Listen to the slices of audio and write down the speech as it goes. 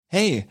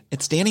Hey,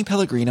 it's Danny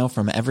Pellegrino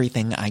from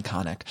Everything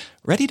Iconic.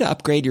 Ready to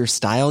upgrade your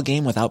style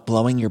game without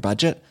blowing your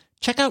budget?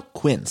 Check out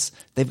Quince.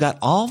 They've got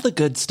all the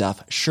good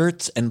stuff,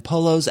 shirts and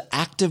polos,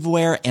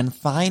 activewear, and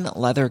fine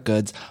leather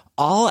goods,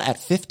 all at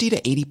 50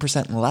 to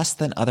 80% less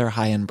than other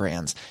high-end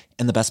brands.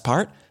 And the best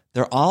part?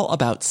 They're all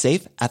about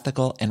safe,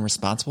 ethical, and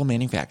responsible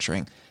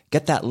manufacturing.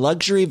 Get that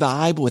luxury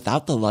vibe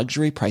without the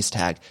luxury price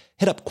tag.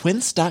 Hit up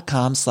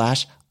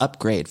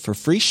quince.com/upgrade for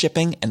free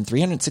shipping and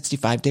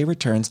 365-day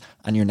returns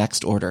on your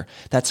next order.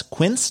 That's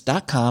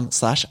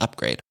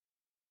quince.com/upgrade.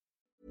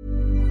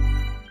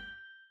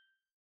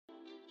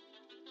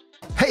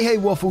 Hey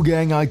Waffle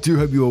Gang, I do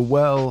hope you are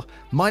well.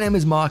 My name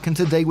is Mark and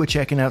today we're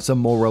checking out some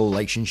more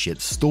relationship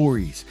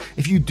stories.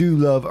 If you do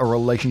love a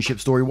relationship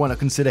story, why not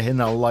consider hitting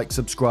that like,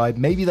 subscribe,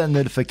 maybe that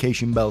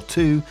notification bell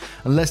too,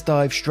 and let's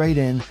dive straight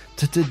in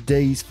to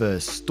today's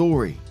first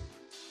story.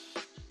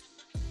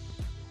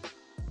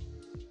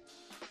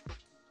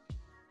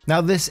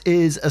 Now this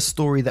is a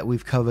story that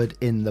we've covered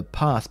in the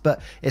past,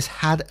 but it's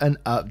had an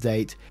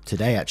update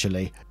today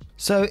actually.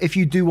 So if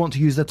you do want to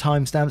use the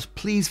timestamps,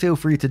 please feel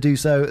free to do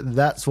so.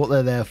 That's what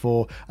they're there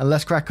for. And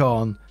let's crack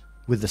on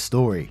with the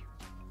story.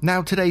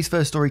 Now today's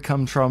first story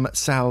comes from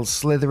Sal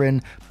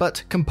Slytherin,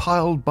 but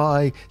compiled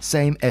by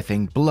Same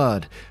Effing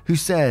Blood, who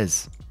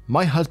says,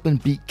 "My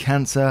husband beat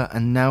cancer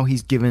and now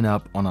he's given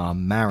up on our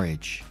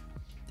marriage.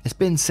 It's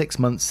been 6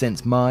 months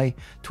since my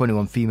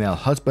 21 female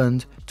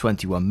husband,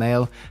 21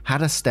 male,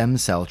 had a stem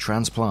cell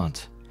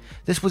transplant.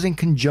 This was in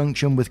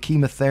conjunction with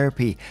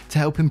chemotherapy to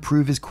help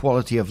improve his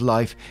quality of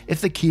life if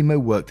the chemo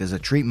worked as a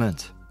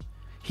treatment.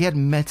 He had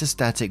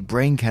metastatic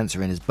brain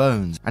cancer in his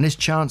bones and his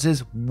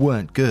chances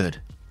weren't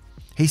good.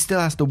 He still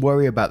has to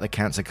worry about the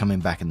cancer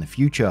coming back in the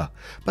future,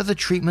 but the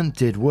treatment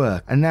did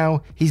work and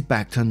now he's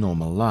back to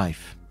normal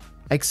life.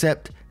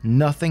 Except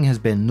nothing has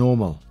been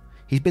normal.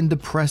 He's been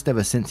depressed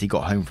ever since he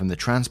got home from the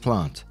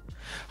transplant.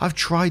 I've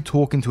tried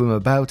talking to him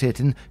about it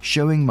and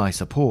showing my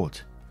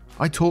support.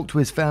 I talked to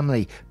his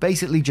family,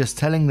 basically just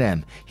telling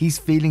them he's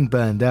feeling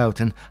burned out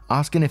and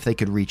asking if they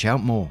could reach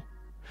out more.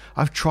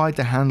 I've tried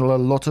to handle a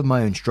lot of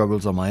my own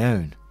struggles on my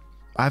own.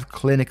 I have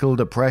clinical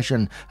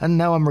depression and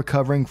now I'm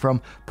recovering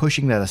from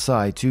pushing that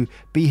aside to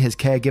be his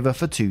caregiver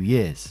for 2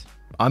 years.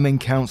 I'm in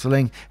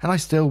counselling and I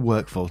still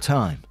work full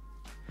time.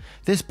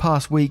 This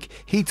past week,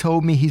 he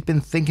told me he's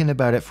been thinking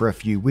about it for a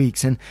few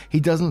weeks and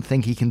he doesn't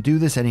think he can do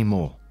this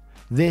anymore.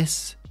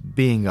 This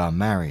being our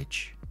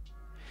marriage.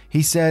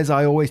 He says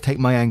I always take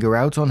my anger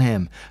out on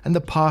him, and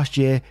the past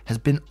year has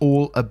been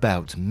all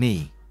about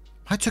me.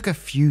 I took a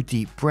few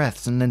deep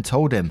breaths and then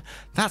told him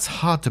that's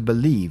hard to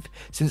believe,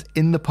 since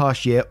in the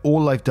past year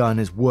all I've done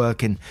is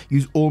work and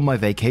use all my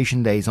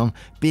vacation days on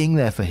being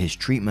there for his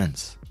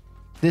treatments.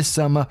 This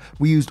summer,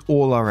 we used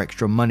all our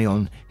extra money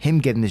on him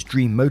getting his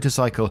dream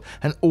motorcycle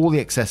and all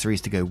the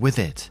accessories to go with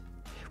it.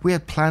 We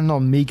had planned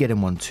on me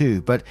getting one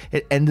too, but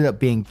it ended up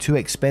being too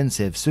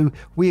expensive, so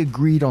we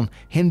agreed on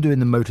him doing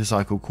the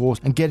motorcycle course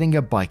and getting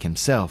a bike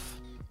himself.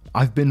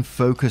 I've been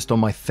focused on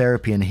my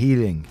therapy and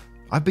healing.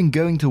 I've been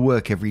going to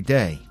work every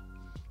day.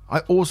 I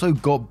also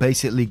got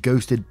basically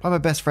ghosted by my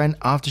best friend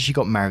after she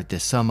got married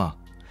this summer.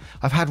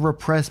 I've had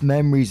repressed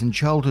memories and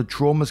childhood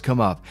traumas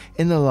come up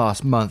in the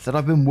last month that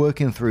I've been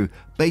working through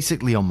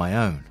basically on my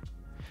own.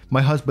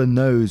 My husband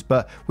knows,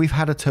 but we've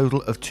had a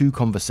total of 2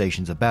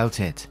 conversations about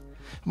it.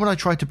 When I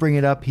try to bring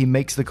it up, he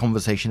makes the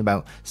conversation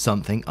about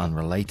something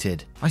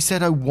unrelated. I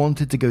said I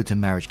wanted to go to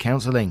marriage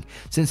counselling,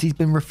 since he's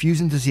been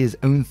refusing to see his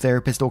own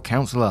therapist or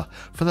counsellor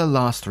for the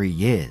last 3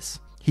 years.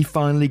 He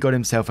finally got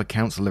himself a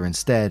counsellor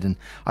instead, and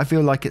I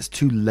feel like it's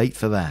too late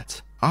for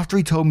that. After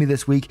he told me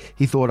this week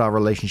he thought our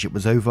relationship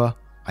was over,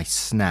 I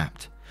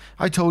snapped.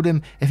 I told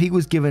him if he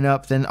was giving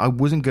up, then I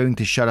wasn't going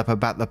to shut up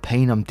about the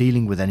pain I'm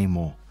dealing with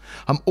anymore.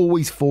 I'm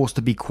always forced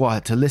to be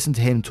quiet to listen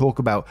to him talk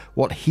about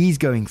what he's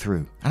going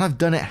through, and I've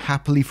done it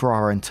happily for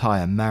our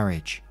entire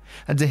marriage.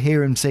 And to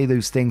hear him say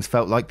those things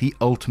felt like the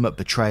ultimate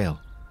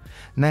betrayal.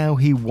 Now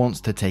he wants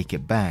to take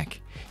it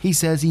back. He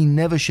says he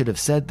never should have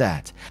said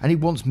that, and he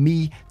wants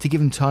me to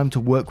give him time to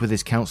work with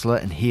his counsellor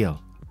and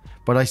heal.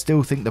 But I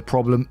still think the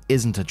problem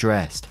isn't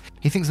addressed.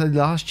 He thinks the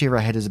last year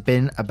ahead has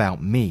been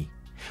about me,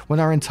 when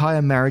our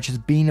entire marriage has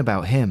been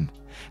about him.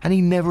 And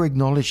he never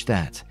acknowledged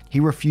that. He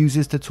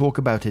refuses to talk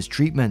about his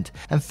treatment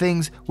and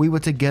things we were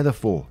together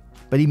for,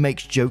 but he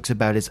makes jokes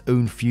about his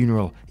own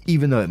funeral,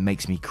 even though it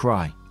makes me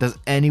cry. Does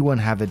anyone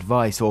have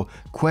advice or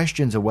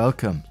questions are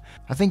welcome?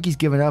 I think he's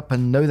given up,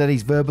 and know that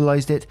he's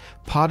verbalized it.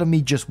 Part of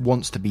me just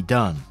wants to be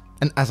done.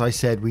 And as I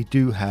said, we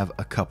do have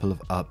a couple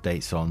of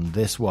updates on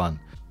this one.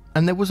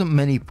 And there wasn't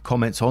many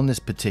comments on this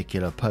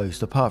particular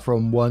post, apart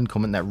from one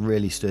comment that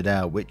really stood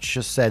out, which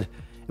just said,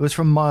 it was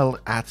from Mild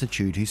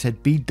Attitude, who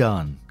said, "Be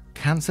done.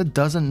 Cancer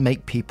doesn't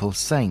make people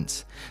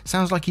saints."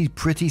 Sounds like he's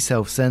pretty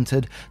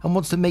self-centered and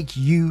wants to make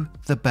you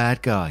the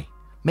bad guy.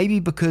 Maybe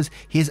because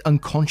he is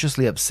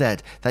unconsciously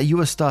upset that you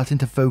are starting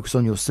to focus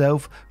on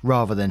yourself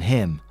rather than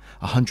him,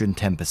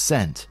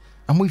 110%.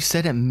 And we've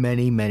said it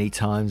many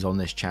times on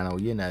this channel,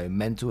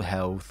 mental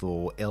health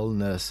or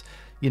illness,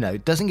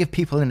 doesn't give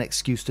people an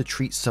excuse to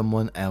treat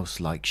someone else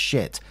like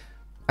shit.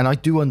 And I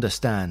do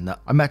understand that.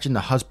 I imagine the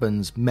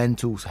husband's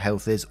mental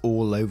health is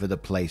all over the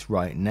place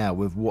right now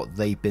with what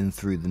they've been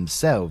through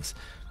themselves.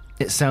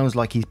 It sounds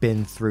like he's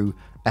been through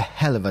a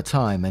hell of a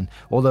time, and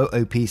although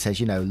OP says,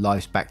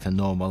 life's back to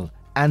normal,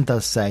 and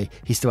does say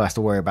he still has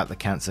to worry about the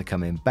cancer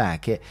coming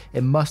back, it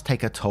must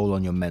take a toll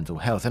on your mental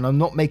health. And I'm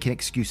not making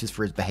excuses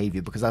for his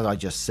behaviour, because as I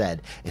just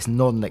said, it's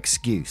not an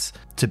excuse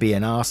to be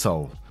an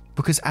arsehole.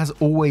 Because as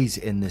always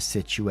in this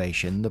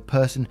situation, the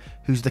person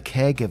who's the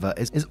caregiver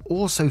is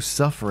also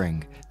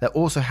suffering. They're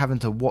also having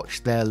to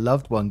watch their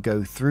loved one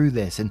go through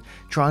this and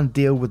try and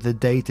deal with the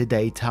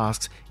day-to-day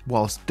tasks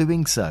whilst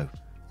doing so.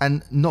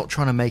 And not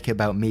trying to make it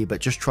about me, but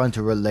just trying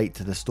to relate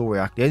to the story.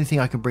 The only thing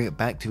I can bring it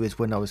back to is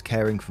when I was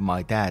caring for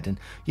my dad. And,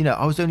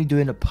 I was only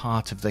doing a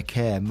part of the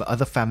care.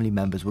 Other family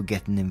members were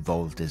getting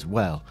involved as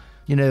well.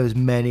 There was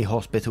many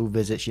hospital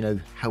visits,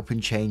 helping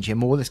change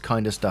him, all this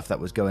kind of stuff that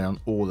was going on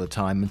all the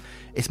time. And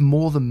it's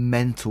more the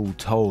mental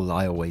toll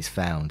I always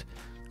found.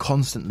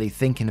 Constantly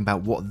thinking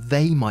about what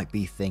they might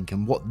be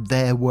thinking, what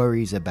their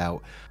worries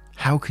about.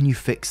 How can you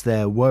fix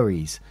their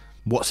worries?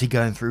 What's he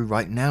going through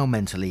right now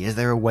mentally? Is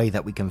there a way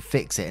that we can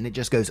fix it? And it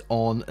just goes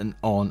on and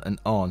on and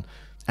on.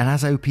 And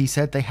as OP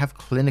said, they have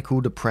clinical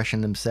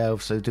depression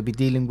themselves. So to be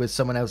dealing with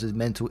someone else's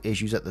mental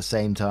issues at the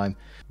same time,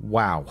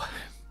 wow.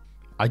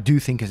 I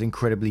do think it's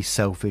incredibly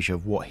selfish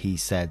of what he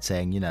said,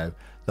 saying,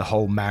 the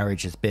whole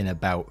marriage has been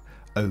about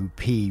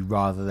OP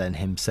rather than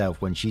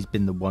himself, when she's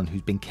been the one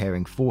who's been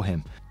caring for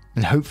him.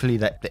 And hopefully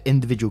that the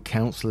individual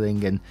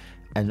counselling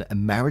and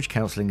marriage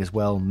counselling as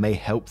well may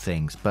help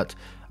things, but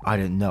I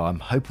don't know.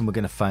 I'm hoping we're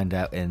going to find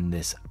out in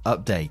this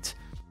update.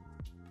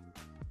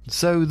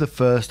 So the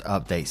first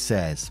update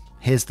says,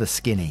 here's the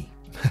skinny.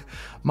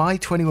 My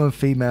 21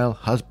 female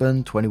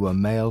husband,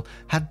 21 male,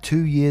 had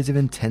 2 years of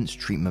intense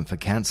treatment for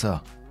cancer.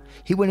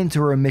 He went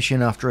into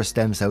remission after a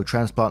stem cell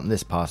transplant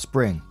this past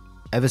spring.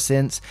 Ever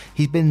since,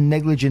 he's been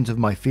negligent of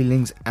my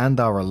feelings and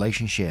our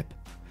relationship.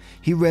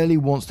 He rarely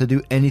wants to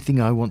do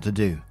anything I want to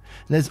do.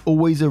 There's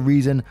always a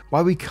reason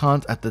why we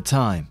can't at the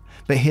time,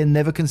 but he'll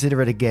never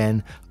consider it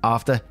again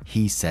after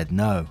he said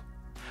no.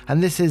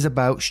 And this is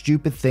about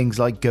stupid things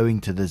like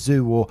going to the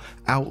zoo or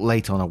out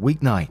late on a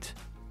weeknight.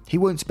 He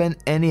won't spend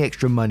any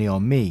extra money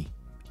on me,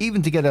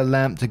 even to get a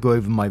lamp to go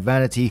over my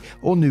vanity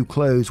or new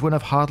clothes when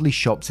I've hardly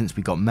shopped since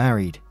we got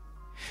married.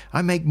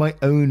 I make my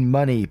own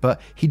money, but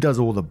he does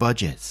all the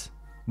budgets.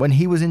 When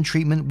he was in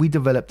treatment, we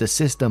developed a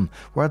system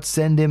where I'd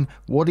send him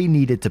what he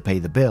needed to pay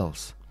the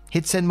bills.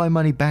 He'd send my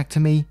money back to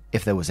me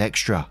if there was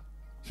extra.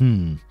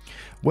 When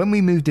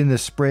we moved in the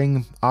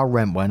spring, our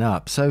rent went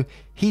up, so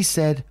he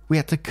said we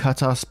had to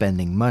cut our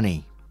spending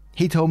money.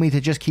 He told me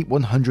to just keep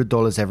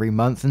 $100 every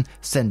month and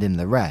send him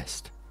the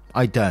rest.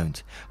 I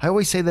don't. I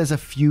always say there's a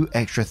few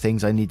extra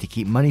things I need to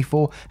keep money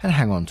for and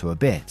hang on to a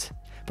bit.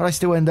 But I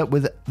still end up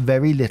with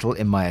very little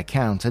in my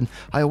account, and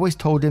I always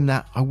told him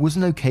that I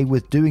wasn't okay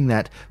with doing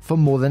that for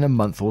more than a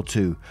month or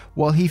two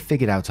while he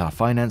figured out our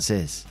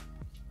finances.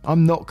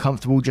 I'm not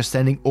comfortable just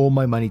sending all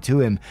my money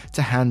to him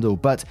to handle,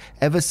 but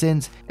ever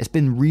since, it's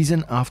been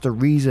reason after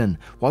reason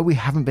why we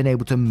haven't been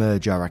able to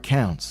merge our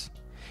accounts.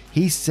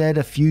 He said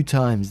a few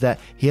times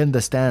that he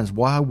understands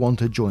why I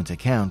want a joint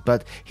account,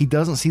 but he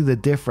doesn't see the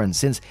difference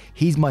since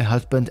he's my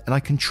husband and I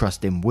can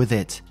trust him with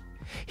it.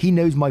 He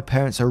knows my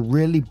parents are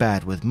really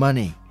bad with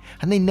money,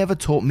 and they never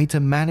taught me to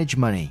manage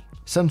money.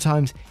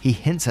 Sometimes he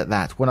hints at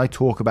that when I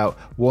talk about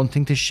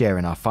wanting to share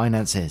in our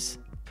finances.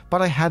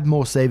 But I had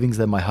more savings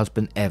than my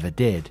husband ever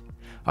did.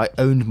 I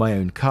owned my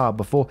own car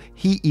before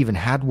he even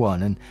had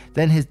one, and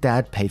then his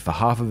dad paid for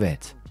half of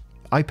it.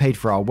 I paid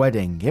for our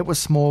wedding. It was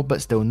small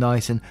but still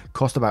nice and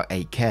cost about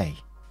 $8,000.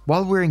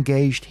 While we were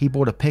engaged, he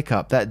bought a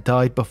pickup that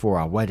died before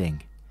our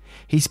wedding.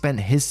 He spent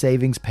his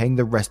savings paying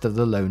the rest of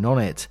the loan on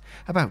it,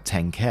 about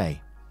 $10,000.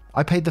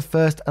 I paid the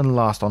first and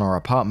last on our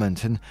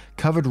apartment and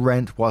covered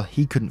rent while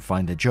he couldn't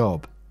find a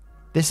job.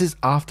 This is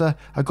after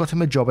I got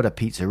him a job at a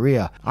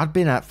pizzeria I'd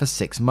been at for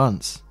 6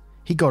 months.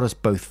 He got us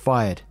both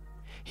fired.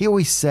 He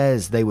always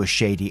says they were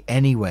shady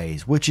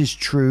anyways, which is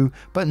true,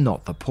 but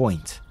not the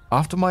point.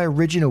 After my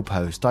original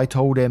post, I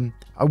told him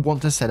I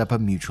want to set up a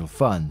mutual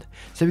fund,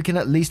 so we can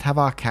at least have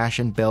our cash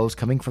and bills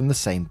coming from the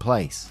same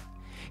place.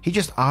 He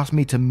just asked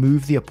me to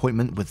move the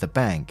appointment with the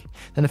bank,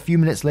 then a few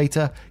minutes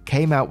later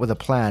came out with a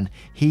plan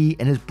he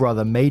and his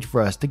brother made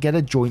for us to get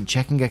a joint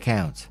checking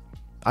account.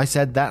 I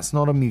said that's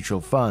not a mutual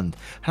fund,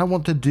 and I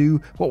want to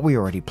do what we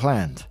already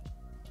planned.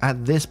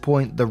 At this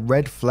point, the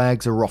red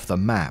flags are off the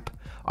map.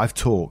 I've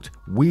talked,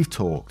 we've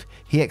talked,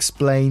 he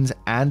explains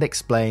and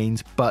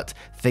explains, but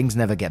things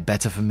never get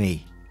better for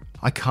me.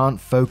 I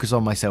can't focus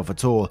on myself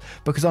at all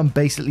because I'm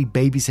basically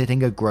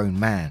babysitting a grown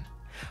man.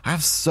 I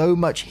have so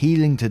much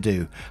healing to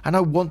do, and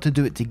I want to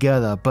do it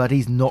together, but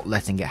he's not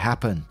letting it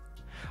happen.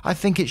 I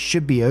think it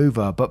should be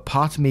over, but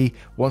part of me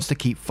wants to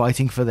keep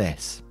fighting for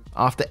this.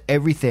 After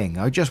everything,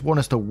 I just want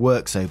us to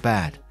work so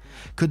bad.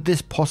 Could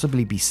this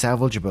possibly be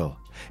salvageable?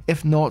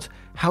 If not,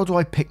 how do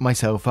I pick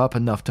myself up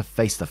enough to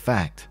face the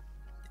fact?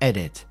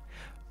 Edit.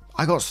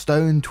 I got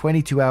stoned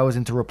 22 hours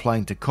into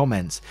replying to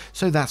comments,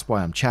 so that's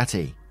why I'm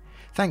chatty.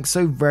 Thanks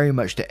so very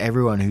much to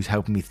everyone who's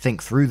helping me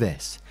think through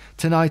this.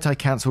 Tonight I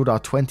cancelled our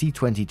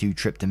 2022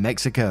 trip to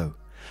Mexico.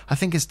 I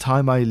think it's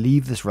time I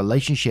leave this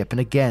relationship, and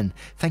again,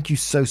 thank you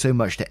so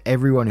much to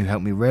everyone who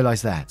helped me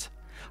realise that.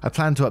 I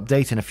plan to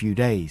update in a few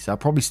days. I'll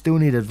probably still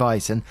need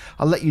advice, and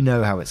I'll let you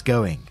know how it's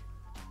going.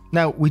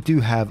 Now, we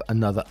do have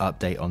another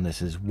update on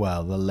this as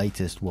well, the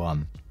latest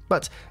one.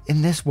 But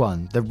in this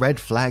one, the red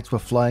flags were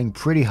flying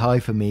pretty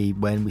high for me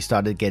when we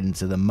started getting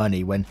to the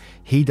money, when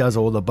he does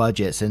all the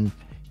budgets and,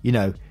 you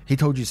know, he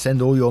told you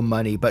send all your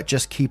money, but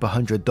just keep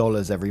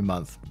 $100 every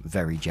month.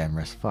 Very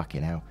generous,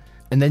 fucking hell.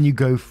 And then you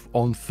go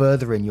on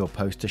further in your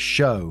post to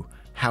show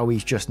how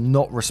he's just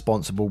not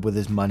responsible with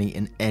his money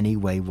in any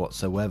way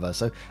whatsoever.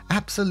 So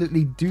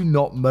absolutely do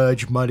not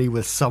merge money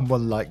with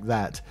someone like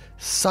that.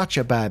 Such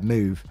a bad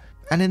move.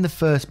 And in the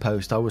first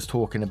post, I was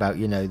talking about,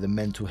 you know, the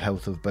mental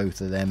health of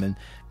both of them and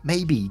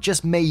maybe,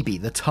 just maybe,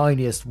 the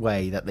tiniest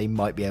way that they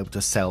might be able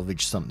to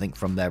salvage something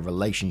from their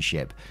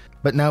relationship.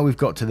 But now we've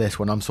got to this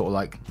one, I'm sort of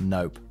like,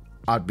 nope,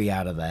 I'd be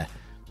out of there.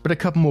 But a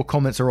couple more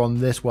comments are on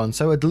this one.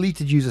 So a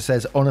deleted user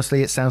says,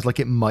 honestly, it sounds like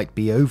it might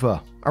be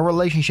over. A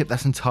relationship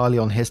that's entirely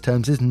on his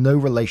terms is no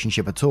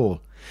relationship at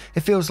all.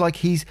 It feels like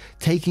he's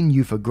taking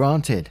you for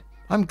granted.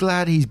 I'm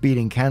glad he's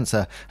beating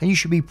cancer, and you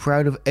should be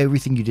proud of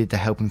everything you did to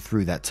help him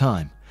through that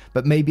time.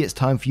 But maybe it's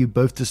time for you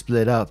both to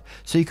split up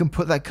so you can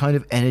put that kind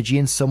of energy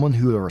in someone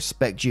who will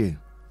respect you.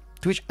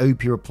 To which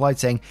OP replied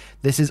saying,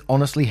 this is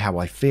honestly how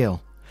I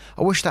feel.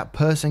 I wish that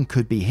person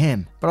could be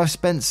him, but I've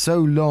spent so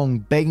long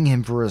begging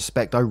him for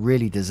respect I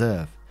really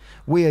deserve.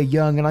 We are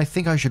young and I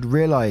think I should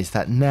realize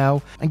that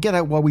now and get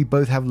out while we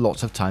both have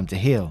lots of time to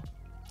heal.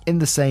 In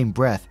the same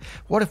breath,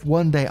 what if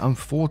one day I'm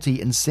 40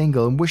 and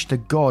single and wish to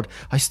God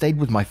I stayed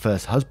with my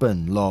first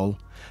husband, lol.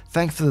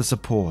 Thanks for the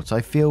support,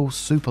 I feel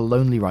super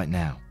lonely right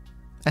now.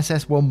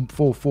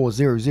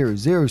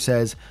 SS144000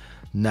 says,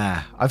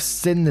 nah, I've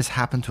seen this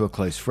happen to a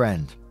close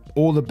friend.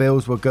 All the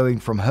bills were going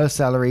from her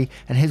salary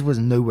and his was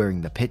nowhere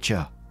in the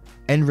picture.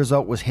 End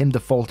result was him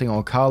defaulting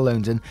on car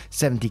loans and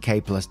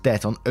 70k plus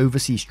debt on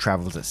overseas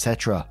travels,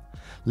 etc.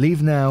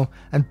 Leave now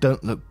and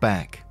don't look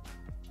back.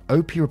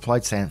 OP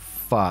replied saying,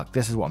 fuck,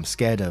 this is what I'm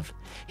scared of.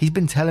 He's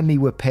been telling me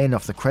we're paying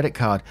off the credit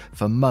card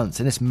for months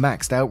and it's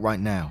maxed out right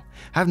now.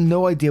 I have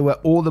no idea where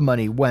all the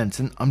money went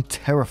and I'm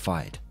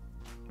terrified.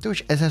 To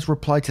which SS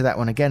replied to that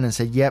one again and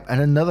said, yep, and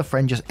another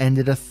friend just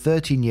ended a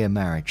 13-year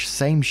marriage.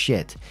 Same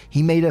shit.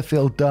 He made her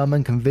feel dumb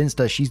and convinced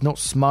her she's not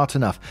smart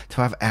enough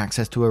to have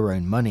access to her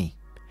own money.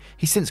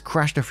 He's since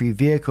crashed a few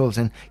vehicles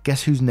and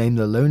guess whose name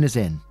the loan is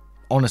in?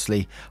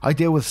 Honestly, I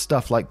deal with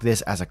stuff like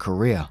this as a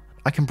career.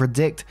 I can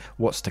predict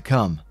what's to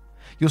come.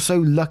 You're so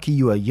lucky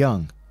you are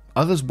young.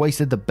 Others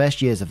wasted the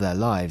best years of their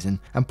lives and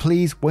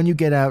please, when you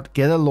get out,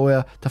 get a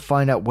lawyer to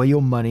find out where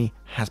your money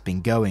has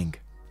been going.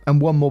 And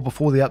one more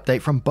before the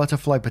update from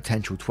Butterfly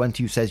Potential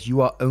 20 who says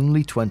you are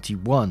only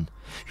 21.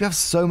 You have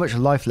so much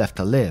life left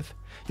to live.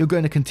 You're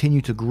going to continue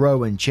to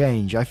grow and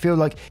change. I feel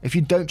like if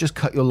you don't just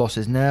cut your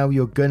losses now,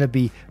 you're going to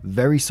be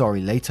very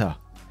sorry later.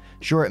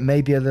 Sure, it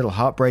may be a little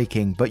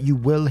heartbreaking, but you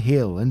will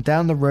heal, and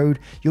down the road,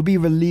 you'll be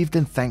relieved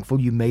and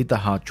thankful you made the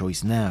hard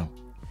choice now.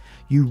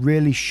 You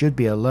really should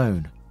be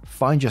alone.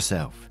 Find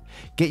yourself.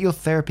 Get your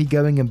therapy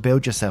going and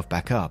build yourself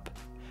back up.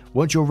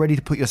 Once you're ready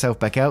to put yourself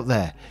back out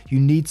there, you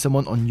need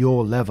someone on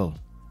your level.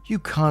 You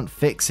can't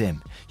fix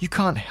him. You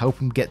can't help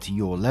him get to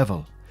your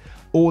level.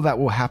 All that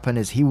will happen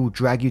is he will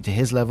drag you to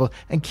his level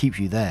and keep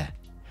you there.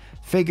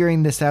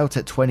 Figuring this out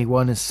at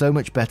 21 is so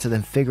much better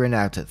than figuring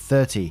out at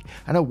 30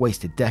 and a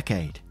wasted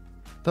decade.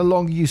 The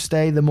longer you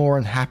stay, the more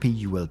unhappy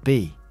you will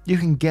be. You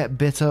can get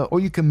bitter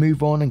or you can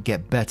move on and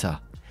get better.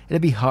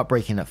 It'll be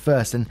heartbreaking at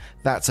first and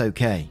that's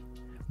okay.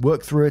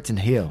 Work through it and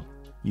heal.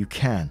 You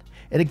can.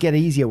 It'll get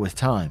easier with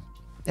time.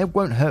 It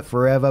won't hurt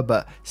forever,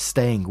 but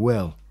staying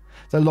will.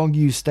 The longer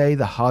you stay,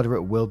 the harder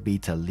it will be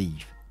to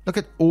leave. Look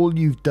at all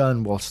you've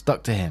done while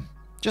stuck to him.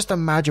 Just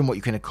imagine what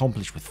you can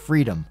accomplish with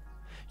freedom.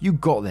 You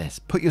got this.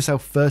 Put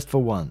yourself first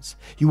for once.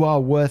 You are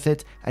worth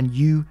it, and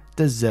you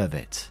deserve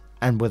it.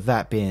 And with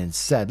that being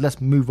said, let's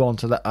move on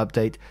to the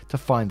update to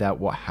find out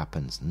what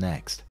happens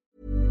next.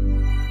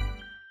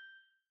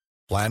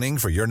 Planning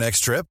for your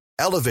next trip?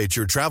 Elevate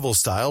your travel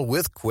style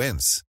with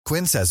Quince.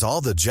 Quince has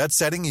all the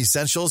jet-setting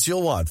essentials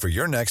you'll want for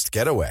your next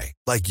getaway,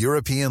 like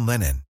European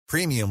linen,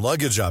 premium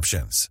luggage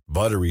options,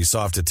 buttery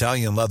soft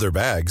Italian leather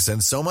bags,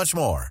 and so much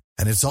more.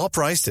 And it's all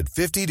priced at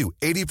 50 to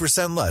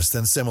 80% less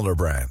than similar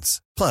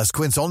brands. Plus,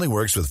 Quince only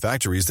works with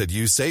factories that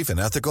use safe and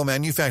ethical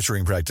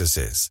manufacturing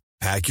practices.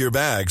 Pack your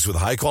bags with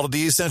high-quality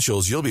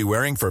essentials you'll be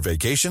wearing for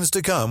vacations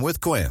to come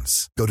with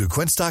Quince. Go to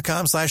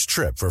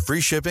quince.com/trip for free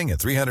shipping and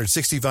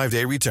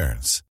 365-day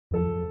returns.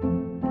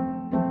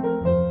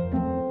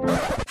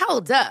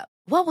 Hold up.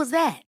 What was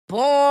that?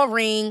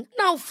 Boring.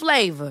 No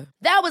flavor.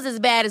 That was as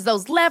bad as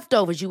those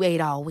leftovers you ate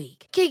all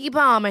week. Keke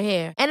Palmer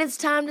here. And it's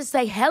time to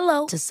say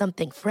hello to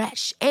something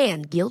fresh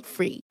and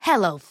guilt-free.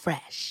 Hello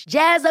Fresh.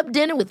 Jazz up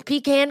dinner with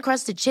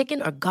pecan-crusted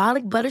chicken or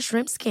garlic butter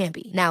shrimp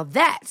scampi. Now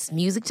that's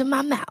music to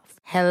my mouth.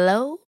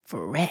 Hello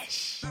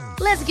Fresh.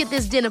 Let's get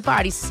this dinner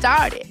party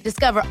started.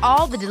 Discover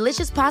all the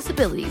delicious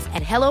possibilities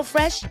at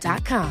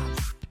hellofresh.com.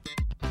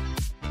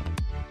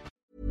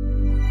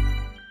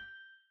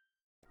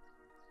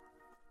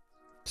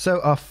 So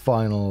our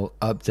final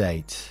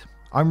update.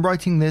 I'm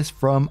writing this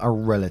from a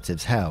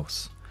relative's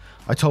house.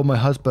 I told my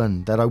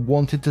husband that I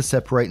wanted to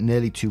separate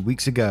nearly 2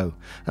 weeks ago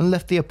and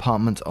left the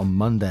apartment on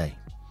Monday.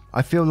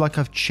 I feel like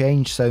I've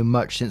changed so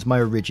much since my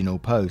original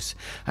post,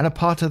 and a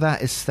part of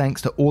that is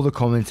thanks to all the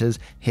commenters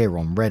here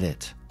on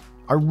Reddit.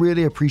 I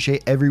really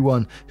appreciate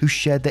everyone who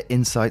shared their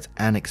insights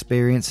and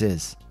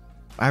experiences.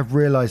 I have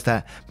realized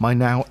that my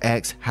now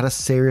ex had a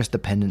serious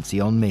dependency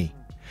on me.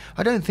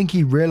 I don't think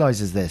he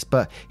realizes this,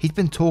 but he's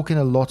been talking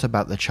a lot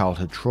about the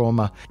childhood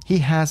trauma he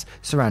has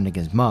surrounding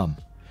his mum,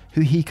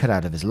 who he cut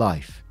out of his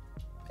life.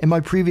 In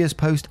my previous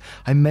post,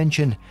 I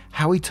mentioned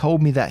how he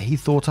told me that he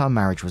thought our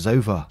marriage was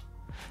over.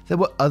 There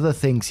were other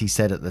things he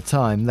said at the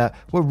time that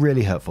were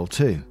really hurtful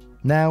too.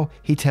 Now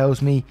he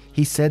tells me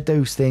he said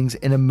those things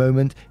in a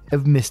moment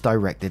of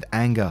misdirected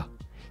anger.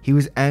 He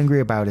was angry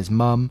about his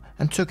mum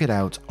and took it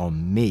out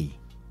on me.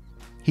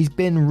 He's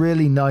been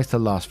really nice the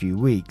last few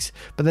weeks,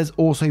 but there's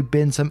also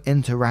been some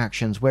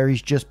interactions where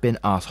he's just been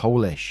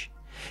asshole-ish.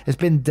 It's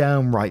been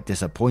downright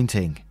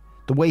disappointing,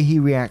 the way he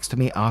reacts to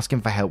me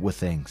asking for help with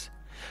things.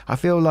 I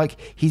feel like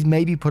he's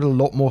maybe put a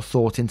lot more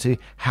thought into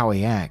how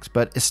he acts,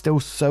 but is still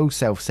so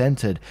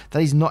self-centered that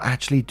he's not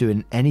actually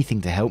doing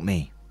anything to help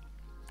me.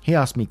 He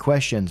asks me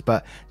questions,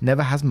 but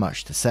never has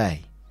much to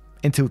say.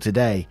 Until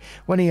today,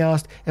 when he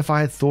asked if I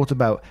had thought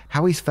about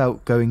how he's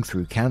felt going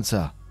through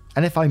cancer,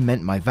 and if I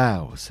meant my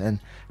vows, and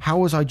how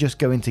was I just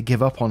going to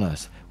give up on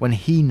us when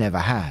he never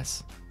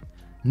has.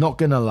 Not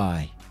gonna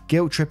lie,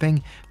 guilt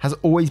tripping has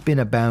always been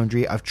a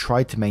boundary I've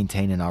tried to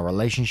maintain in our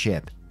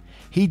relationship.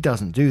 He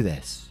doesn't do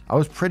this. I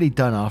was pretty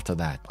done after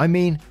that. I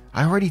mean,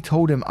 I already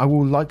told him I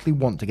will likely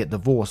want to get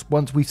divorced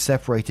once we've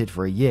separated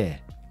for a year.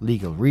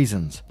 Legal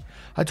reasons.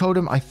 I told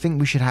him I think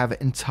we should have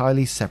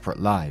entirely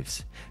separate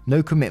lives.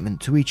 No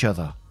commitment to each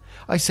other.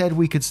 I said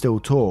we could still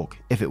talk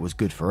if it was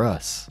good for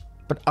us.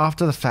 But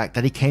after the fact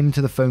that he came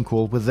to the phone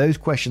call with those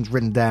questions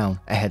written down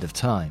ahead of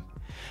time,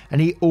 and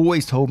he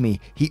always told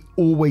me he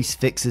always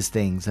fixes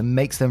things and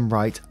makes them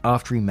right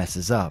after he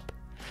messes up,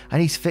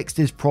 and he's fixed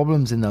his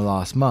problems in the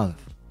last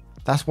month.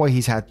 That's why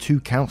he's had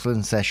 2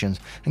 counseling sessions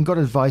and got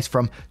advice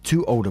from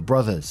 2 older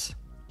brothers.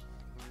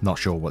 Not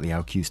sure what the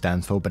LQ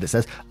stands for, but it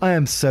says, I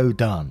am so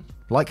done.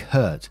 Like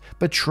hurt,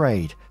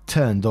 betrayed,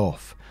 turned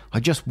off. I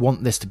just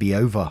want this to be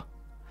over.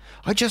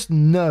 I just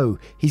know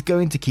he's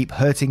going to keep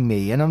hurting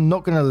me and I'm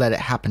not going to let it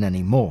happen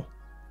anymore.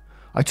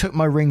 I took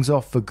my rings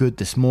off for good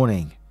this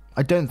morning.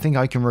 I don't think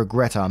I can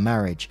regret our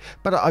marriage,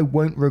 but I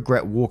won't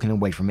regret walking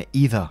away from it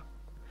either.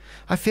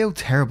 I feel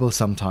terrible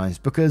sometimes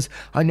because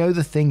I know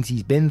the things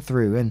he's been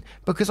through and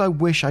because I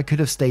wish I could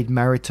have stayed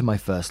married to my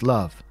first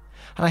love.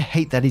 And I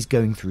hate that he's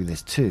going through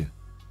this too.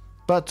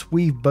 But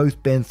we've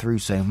both been through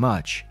so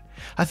much.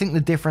 I think the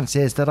difference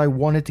is that I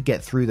wanted to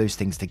get through those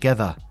things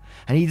together,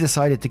 and he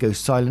decided to go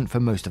silent for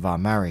most of our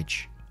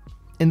marriage.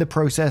 In the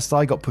process,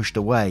 I got pushed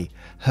away,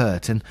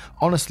 hurt, and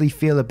honestly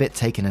feel a bit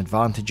taken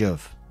advantage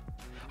of.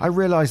 I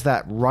realize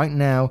that right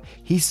now,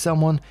 he's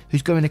someone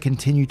who's going to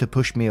continue to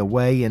push me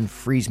away and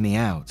freeze me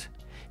out.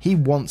 He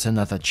wants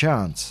another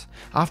chance,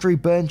 after he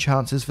burned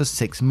chances for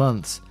 6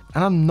 months,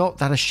 and I'm not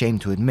that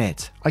ashamed to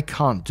admit, I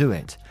can't do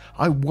it.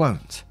 I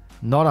won't.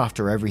 Not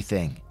after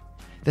everything.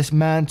 This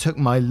man took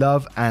my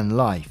love and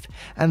life,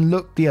 and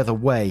looked the other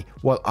way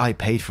while I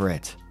paid for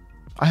it.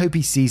 I hope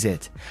he sees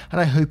it,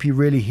 and I hope he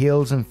really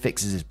heals and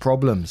fixes his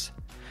problems.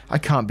 I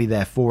can't be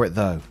there for it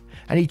though,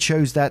 and he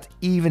chose that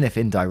even if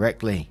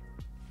indirectly.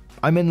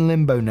 I'm in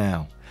limbo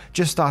now,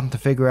 just starting to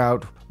figure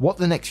out what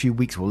the next few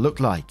weeks will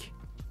look like.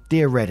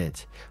 Dear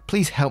Reddit,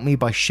 please help me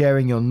by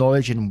sharing your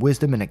knowledge and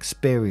wisdom and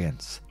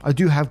experience. I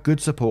do have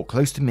good support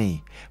close to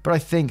me, but I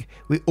think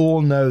we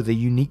all know the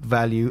unique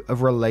value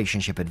of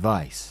relationship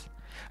advice.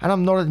 And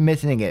I'm not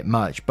admitting it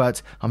much,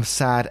 but I'm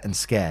sad and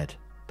scared.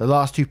 The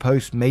last 2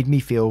 posts made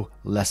me feel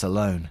less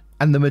alone.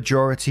 And the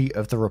majority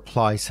of the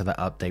replies to that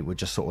update were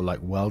just sort of like,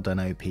 well done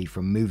OP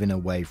for moving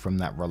away from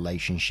that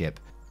relationship.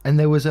 And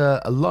there was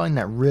a line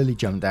that really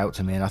jumped out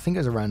to me, and I think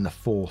it was around the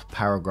 4th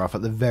paragraph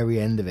at the very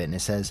end of it, and it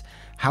says,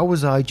 how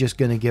was I just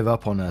going to give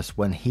up on us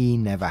when he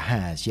never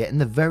has? Yet in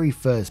the very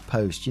first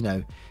post,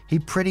 he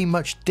pretty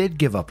much did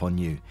give up on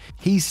you.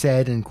 He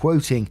said, and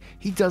quoting,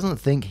 he doesn't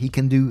think he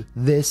can do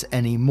this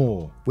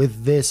anymore,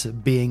 with this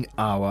being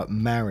our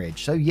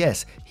marriage. So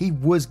yes, he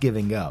was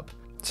giving up.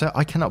 So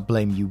I cannot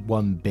blame you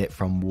one bit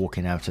from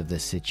walking out of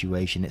this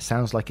situation. It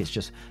sounds like it's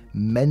just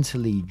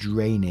mentally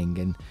draining,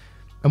 and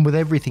And with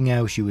everything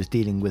else you was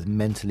dealing with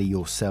mentally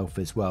yourself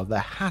as well, there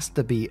has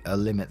to be a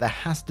limit. There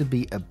has to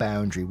be a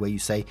boundary where you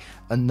say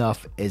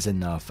enough is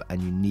enough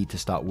and you need to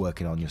start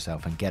working on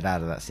yourself and get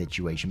out of that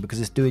situation, because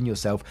it's doing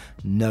yourself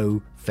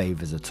no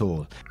favors at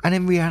all. And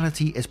in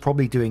reality, it's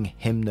probably doing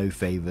him no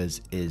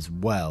favors as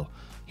well.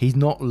 He's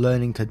not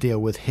learning to deal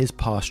with his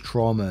past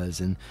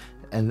traumas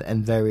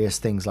and various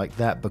things like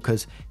that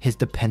because his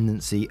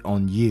dependency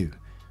on you.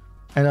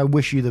 And I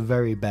wish you the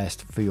very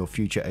best for your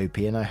future, OP,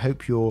 and I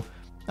hope your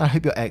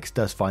ex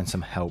does find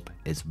some help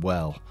as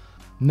well.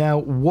 Now,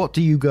 what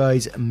do you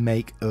guys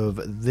make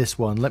of this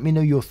one? Let me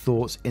know your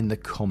thoughts in the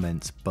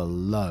comments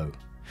below.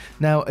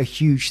 Now, a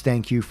huge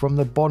thank you from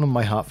the bottom of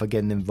my heart for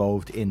getting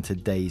involved in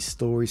today's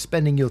story.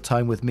 Spending your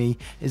time with me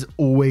is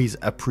always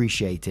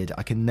appreciated.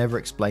 I can never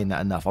explain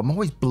that enough. I'm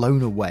always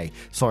blown away.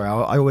 Sorry,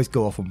 I always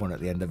go off on one at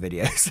the end of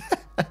videos.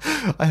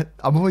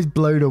 I'm always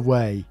blown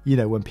away,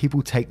 when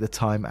people take the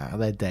time out of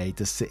their day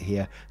to sit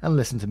here and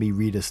listen to me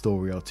read a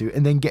story or two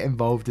and then get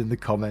involved in the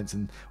comments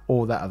and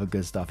all that other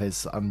good stuff.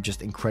 I'm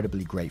just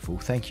incredibly grateful.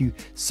 Thank you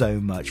so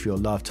much for your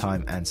love,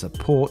 time and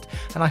support,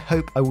 and I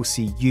hope I will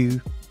see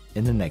you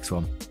in the next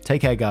one.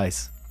 Take care,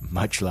 guys.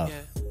 Much love.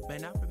 Yeah,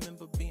 man, I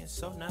remember being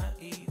so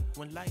naive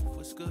when life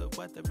was good,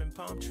 weather and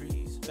palm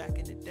trees. Back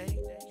in the day,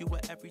 you were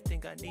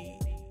everything I need.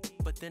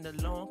 But then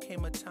along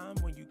came a time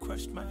when you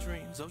crushed my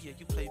dreams. Oh yeah,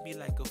 you played me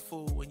like a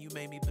fool when you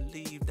made me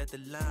believe that the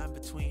line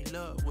between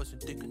love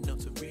wasn't thick enough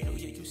to read. Oh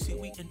yeah, you see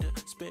we in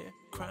despair,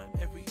 crime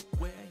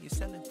everywhere. You're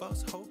selling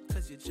false hope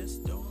cause you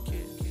just don't care.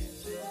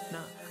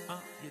 Nah,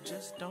 you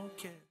just don't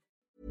care.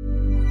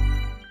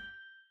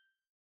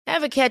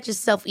 Ever catch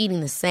yourself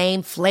eating the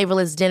same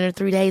flavorless dinner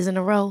 3 days in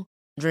a row?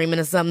 Dreaming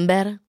of something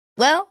better?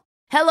 Well,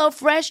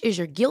 HelloFresh is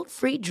your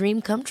guilt-free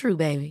dream come true,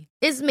 baby.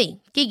 It's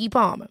me, Keke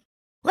Palmer.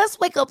 Let's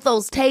wake up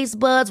those taste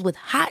buds with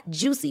hot,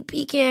 juicy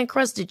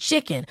pecan-crusted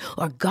chicken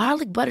or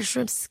garlic butter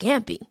shrimp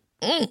scampi.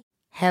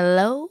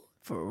 Hello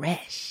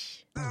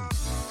Fresh.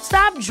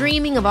 Stop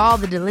dreaming of all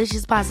the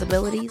delicious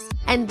possibilities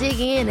and dig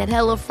in at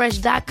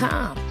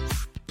HelloFresh.com.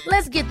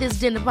 Let's get this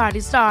dinner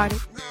party started.